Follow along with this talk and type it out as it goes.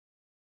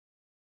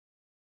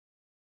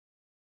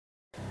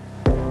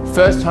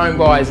First home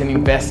buyers and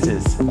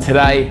investors,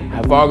 today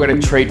have I got a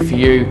treat for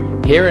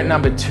you here at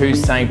number 2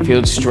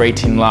 Saintfield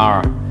Street in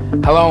Lara.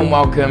 Hello and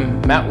welcome,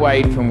 Matt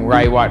Wade from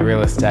Ray White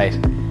Real Estate,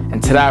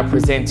 and today I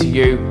present to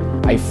you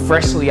a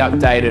freshly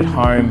updated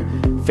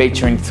home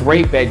featuring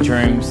 3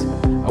 bedrooms,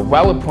 a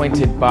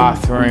well-appointed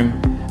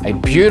bathroom, a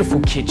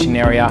beautiful kitchen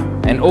area,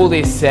 and all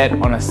this set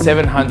on a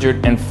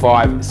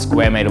 705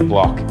 square metre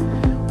block.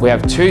 We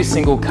have 2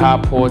 single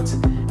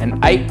carports, an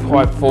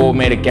 8x4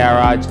 metre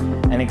garage,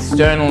 and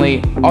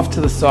externally off to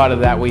the side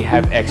of that we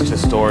have extra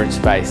storage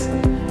space.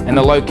 And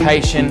the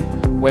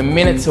location, we're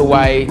minutes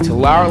away to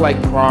Lara Lake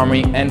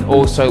Primary and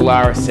also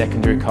Lara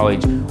Secondary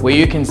College, where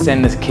you can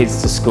send the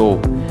kids to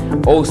school.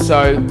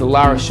 Also the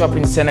Lara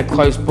Shopping Centre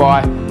close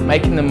by,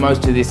 making the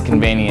most of this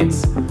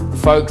convenience.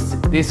 Folks,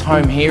 this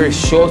home here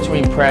is sure to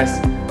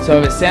impress,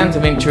 so if it sounds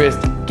of interest,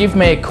 give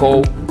me a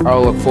call or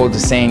I'll look forward to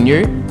seeing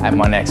you at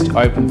my next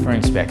open for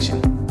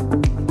inspection.